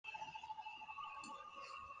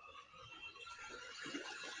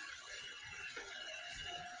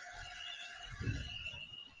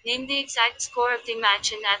Name the exact score of the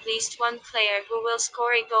match and at least one player who will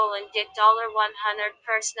score a goal and get $100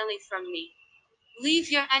 personally from me. Leave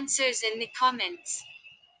your answers in the comments.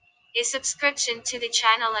 A subscription to the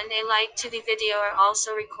channel and a like to the video are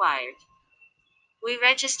also required. We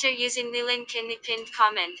register using the link in the pinned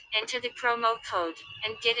comment, enter the promo code,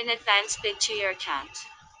 and get an advance bid to your account.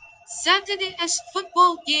 Saturday's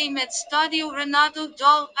football game at Stadio Renato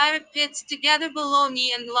Dal pits together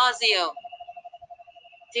Bologna and Lazio.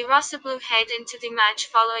 The Rossoblu head into the match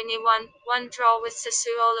following a 1-1 draw with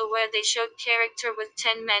Sassuolo where they showed character with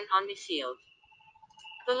 10 men on the field.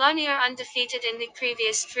 Bologna are undefeated in the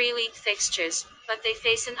previous three league fixtures, but they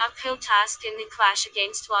face an uphill task in the clash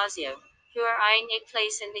against Lazio, who are eyeing a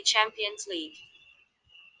place in the Champions League.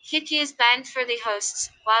 Hickey is banned for the hosts,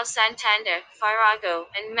 while Santander, Farago,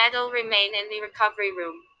 and Medel remain in the recovery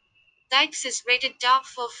room. Dykes is rated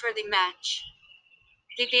doubtful for the match.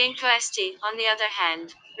 The Biancoesti, on the other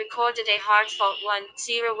hand, recorded a hard-fought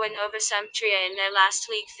 1-0 win over Sampdoria in their last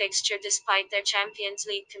league fixture despite their Champions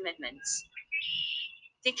League commitments.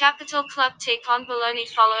 The capital club take on Bologna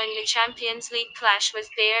following the Champions League clash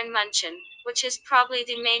with Bayern München, which is probably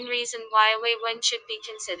the main reason why away win should be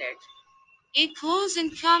considered. A close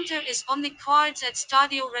encounter is on the cards at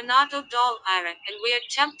Stadio Renato Dal and we are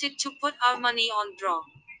tempted to put our money on draw.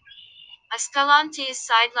 Escalante is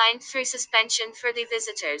sidelined through suspension for the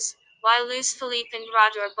visitors, while Luis Felipe and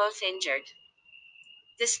Radu are both injured.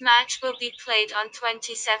 This match will be played on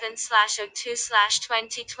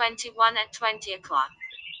 27/02/2021 at 20 o'clock.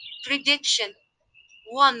 Prediction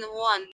 1-1.